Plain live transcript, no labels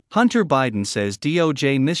Hunter Biden says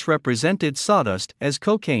DOJ misrepresented sawdust as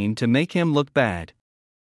cocaine to make him look bad.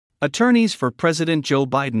 Attorneys for President Joe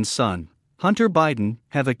Biden's son, Hunter Biden,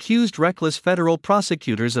 have accused reckless federal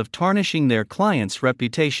prosecutors of tarnishing their client's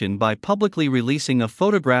reputation by publicly releasing a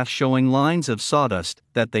photograph showing lines of sawdust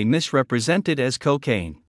that they misrepresented as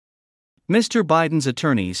cocaine. Mr. Biden's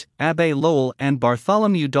attorneys, Abbe Lowell and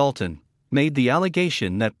Bartholomew Dalton, made the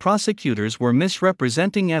allegation that prosecutors were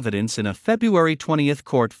misrepresenting evidence in a February 20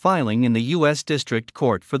 court filing in the U.S. District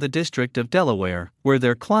Court for the District of Delaware, where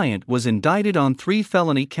their client was indicted on 3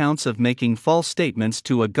 felony counts of making false statements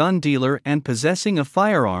to a gun dealer and possessing a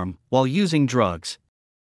firearm while using drugs.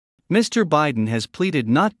 Mr. Biden has pleaded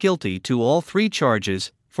not guilty to all 3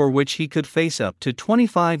 charges, for which he could face up to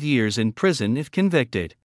 25 years in prison if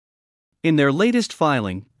convicted. In their latest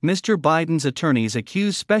filing, Mr. Biden's attorneys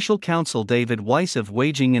accuse special counsel David Weiss of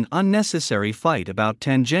waging an unnecessary fight about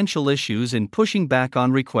tangential issues and pushing back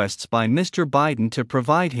on requests by Mr. Biden to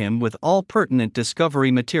provide him with all pertinent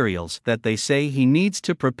discovery materials that they say he needs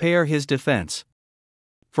to prepare his defense.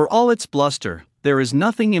 For all its bluster, there is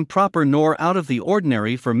nothing improper nor out of the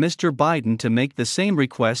ordinary for Mr. Biden to make the same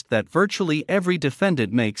request that virtually every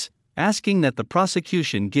defendant makes, asking that the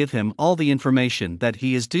prosecution give him all the information that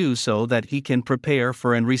he is due so that he can prepare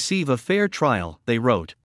for and receive a fair trial, they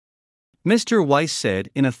wrote. Mr. Weiss said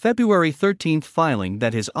in a February 13 filing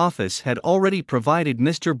that his office had already provided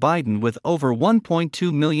Mr. Biden with over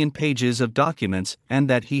 1.2 million pages of documents and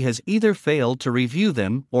that he has either failed to review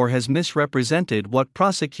them or has misrepresented what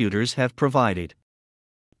prosecutors have provided.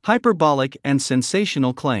 Hyperbolic and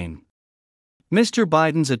sensational claim. Mr.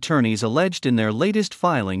 Biden's attorneys alleged in their latest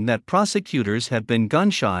filing that prosecutors have been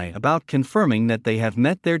gun-shy about confirming that they have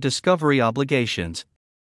met their discovery obligations.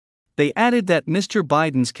 They added that Mr.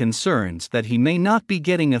 Biden's concerns that he may not be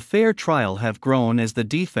getting a fair trial have grown as the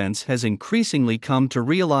defense has increasingly come to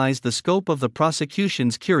realize the scope of the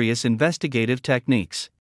prosecution's curious investigative techniques.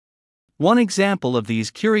 One example of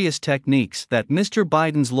these curious techniques that Mr.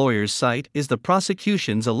 Biden's lawyers cite is the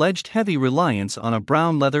prosecution's alleged heavy reliance on a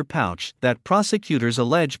brown leather pouch that prosecutors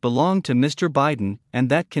allege belonged to Mr. Biden and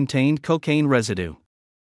that contained cocaine residue.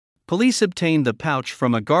 Police obtained the pouch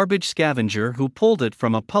from a garbage scavenger who pulled it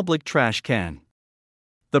from a public trash can.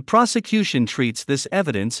 The prosecution treats this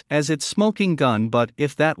evidence as its smoking gun, but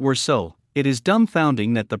if that were so, it is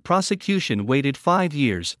dumbfounding that the prosecution waited 5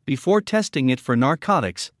 years before testing it for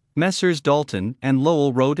narcotics, Messrs. Dalton and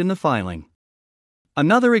Lowell wrote in the filing.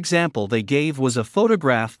 Another example they gave was a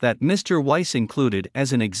photograph that Mr. Weiss included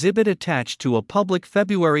as an exhibit attached to a public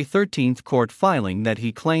February 13 court filing that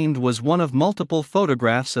he claimed was one of multiple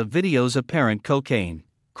photographs of videos apparent cocaine,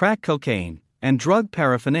 crack cocaine, and drug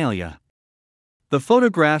paraphernalia. The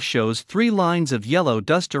photograph shows 3 lines of yellow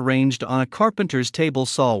dust arranged on a carpenter's table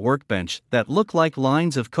saw workbench that look like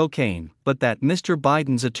lines of cocaine, but that Mr.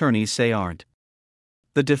 Biden's attorneys say aren't.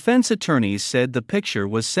 The defense attorneys said the picture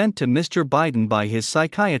was sent to Mr. Biden by his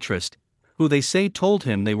psychiatrist, who they say told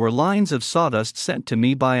him they were lines of sawdust sent to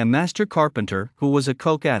me by a master carpenter who was a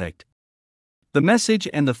coke addict. The message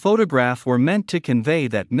and the photograph were meant to convey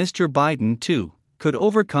that Mr. Biden, too, could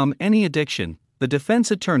overcome any addiction, the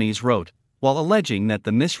defense attorneys wrote, while alleging that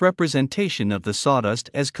the misrepresentation of the sawdust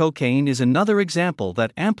as cocaine is another example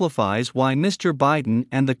that amplifies why Mr. Biden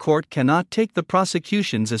and the court cannot take the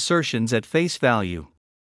prosecution's assertions at face value.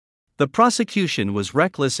 The prosecution was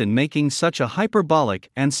reckless in making such a hyperbolic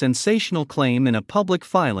and sensational claim in a public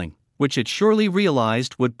filing, which it surely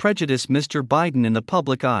realized would prejudice Mr. Biden in the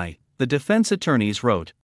public eye, the defense attorneys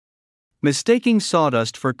wrote. Mistaking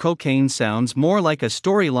sawdust for cocaine sounds more like a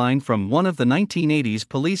storyline from one of the 1980s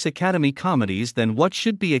Police Academy comedies than what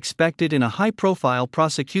should be expected in a high-profile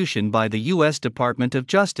prosecution by the U.S. Department of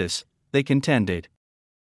Justice, they contended.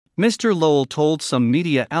 Mr. Lowell told some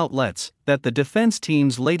media outlets that the defense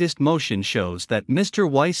team's latest motion shows that Mr.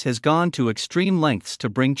 Weiss has gone to extreme lengths to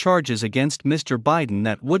bring charges against Mr. Biden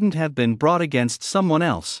that wouldn't have been brought against someone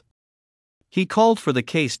else. He called for the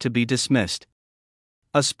case to be dismissed.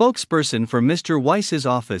 A spokesperson for Mr. Weiss's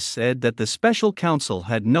office said that the special counsel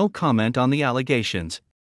had no comment on the allegations.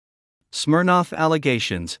 Smirnoff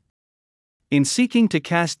allegations. In seeking to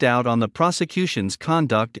cast doubt on the prosecution's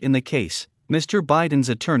conduct in the case, Mr. Biden's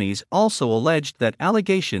attorneys also alleged that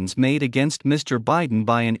allegations made against Mr. Biden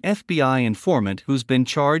by an FBI informant who's been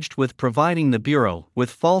charged with providing the Bureau with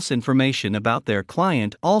false information about their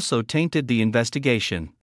client also tainted the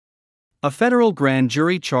investigation. A federal grand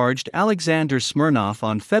jury charged Alexander Smirnoff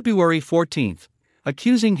on February 14,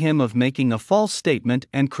 accusing him of making a false statement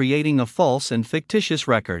and creating a false and fictitious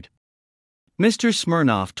record. Mr.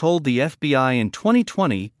 Smirnoff told the FBI in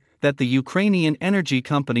 2020 that the Ukrainian energy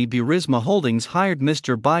company Burisma Holdings hired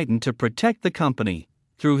Mr. Biden to protect the company,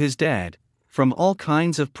 through his dad, from all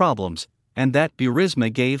kinds of problems, and that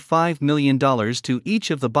Burisma gave $5 million to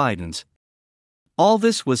each of the Bidens. All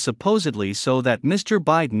this was supposedly so that Mr.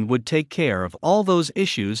 Biden would take care of all those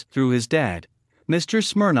issues through his dad, Mr.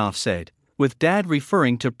 Smirnov said, with dad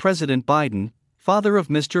referring to President Biden, father of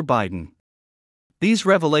Mr. Biden. These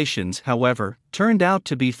revelations, however, turned out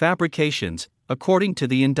to be fabrications, according to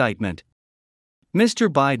the indictment. Mr.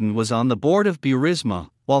 Biden was on the board of Burisma,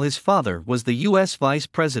 while his father was the U.S. vice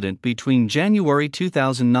president between January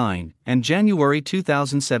 2009 and January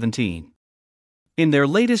 2017. In their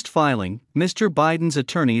latest filing, Mr. Biden's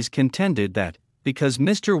attorneys contended that, because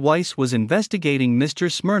Mr. Weiss was investigating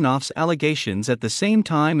Mr. Smirnov's allegations at the same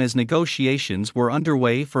time as negotiations were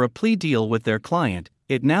underway for a plea deal with their client,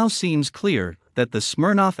 it now seems clear that the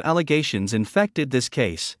Smirnov allegations infected this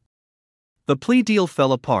case. The plea deal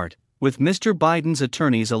fell apart, with Mr. Biden's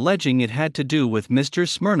attorneys alleging it had to do with Mr.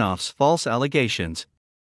 Smirnov's false allegations.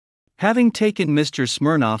 Having taken Mr.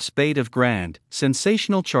 Smirnov's bait of grand,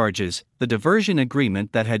 sensational charges, the diversion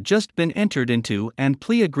agreement that had just been entered into and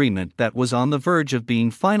plea agreement that was on the verge of being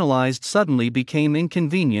finalized suddenly became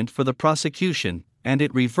inconvenient for the prosecution, and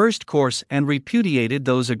it reversed course and repudiated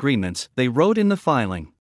those agreements, they wrote in the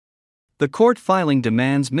filing. The court filing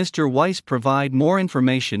demands Mr. Weiss provide more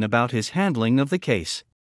information about his handling of the case.